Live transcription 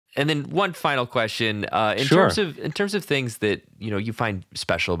And then one final question, in Sure. terms of things that, you find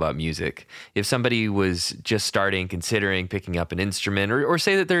special about music. If somebody was just starting, considering picking up an instrument, or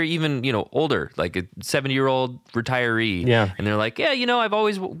say that they're even, older, like a 70-year-old retiree, Yeah. and they're like, yeah, I've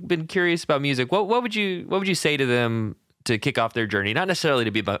always been curious about music. What would you say to them to kick off their journey? Not necessarily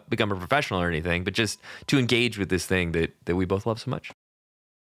to become a professional or anything, but just to engage with this thing that we both love so much.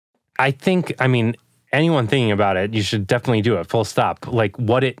 I mean, anyone thinking about it, you should definitely do it, full stop. Like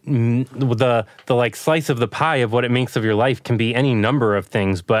the like slice of the pie of what it makes of your life can be any number of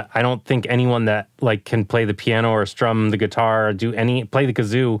things, but I don't think anyone that like can play the piano or strum the guitar or play the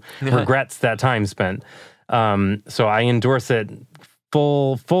kazoo regrets that time spent. So I endorse it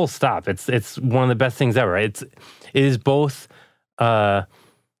full stop. It's one of the best things ever. It is both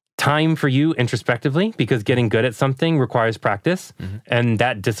time for you introspectively, because getting good at something requires practice. And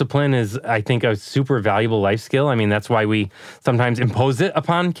that discipline is, I think, a super valuable life skill. I mean, that's why we sometimes impose it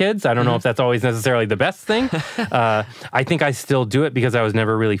upon kids. I don't know if that's always necessarily the best thing. I think I still do it because I was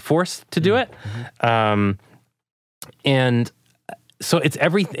never really forced to do it. And so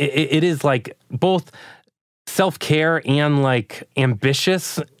it is like both self-care and like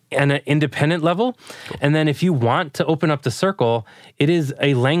ambitious and an independent level. And then if you want to open up the circle, it is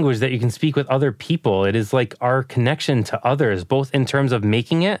a language that you can speak with other people. It is like our connection to others, both in terms of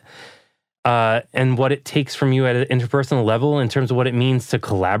making it and what it takes from you at an interpersonal level, in terms of what it means to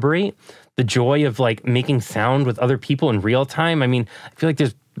collaborate, the joy of like making sound with other people in real time. I mean, I feel like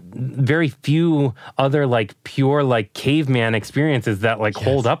there's very few other like pure like caveman experiences that like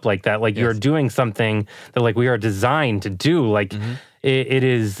hold up like that. Like you're doing something that like we are designed to do. Like it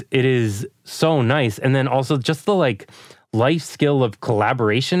is so nice. And then also just the like life skill of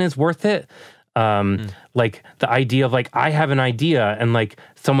collaboration is worth it. Like the idea of like, I have an idea and like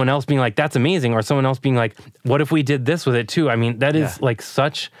someone else being like, that's amazing. Or someone else being like, what if we did this with it too? I mean, that is like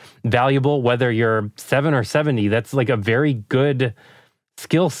such valuable, whether you're 7 or 70, that's like a very good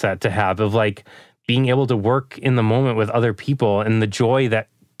skill set to have, of like being able to work in the moment with other people and the joy that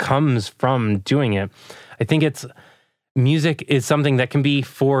comes from doing it. I think music is something that can be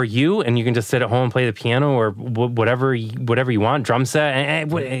for you, and you can just sit at home and play the piano or whatever you want, drum set,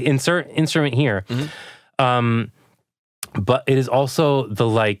 and insert instrument here. But it is also the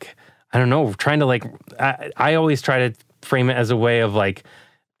like, I don't know, trying to like, I always try to frame it as a way of like,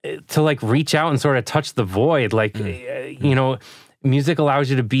 to like reach out and sort of touch the void. Like, music allows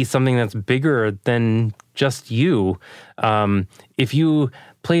you to be something that's bigger than just you. If you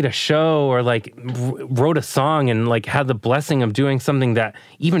played a show or like wrote a song and like had the blessing of doing something that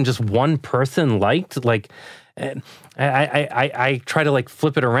even just one person liked, like I try to like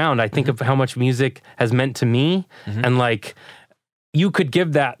flip it around. I think of how much music has meant to me, and like you could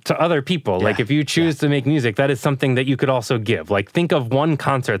give that to other people. Like if you choose to make music, that is something that you could also give. Like think of one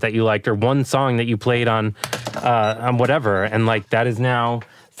concert that you liked or one song that you played on whatever, and like that is now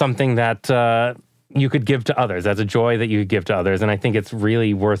something that you could give to others. That's a joy that you could give to others. And I think it's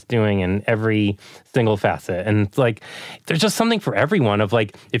really worth doing in every single facet. And it's like, there's just something for everyone of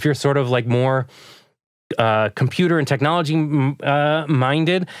like, if you're sort of like more computer and technology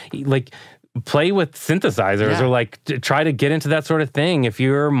minded, like play with synthesizers or like try to get into that sort of thing. If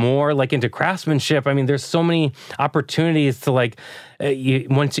you're more like into craftsmanship, I mean, there's so many opportunities to like,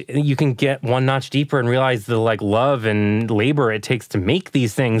 once you can get one notch deeper and realize the like love and labor it takes to make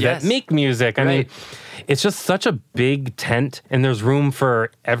these things that make music. I mean, it's just such a big tent, and there's room for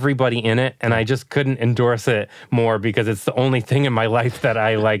everybody in it. And I just couldn't endorse it more, because it's the only thing in my life that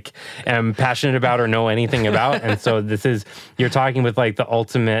I like am passionate about or know anything about. And so you're talking with like the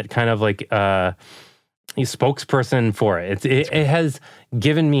ultimate kind of like spokesperson for it. It has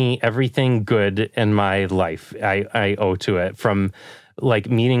given me everything good in my life. I owe to it, from like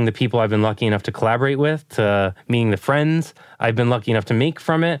meeting the people I've been lucky enough to collaborate with, to meeting the friends I've been lucky enough to make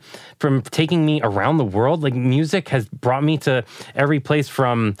from it, from taking me around the world. Like music has brought me to every place,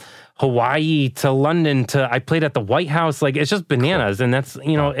 from Hawaii to London to I played at the White House. Like it's just bananas. And that's,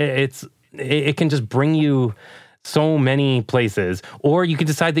 it can just bring you so many places. Or you could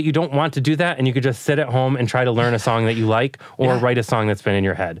decide that you don't want to do that, and you could just sit at home and try to learn a song that you like, or write a song that's been in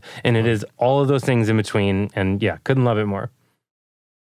your head. And it is all of those things in between. And couldn't love it more.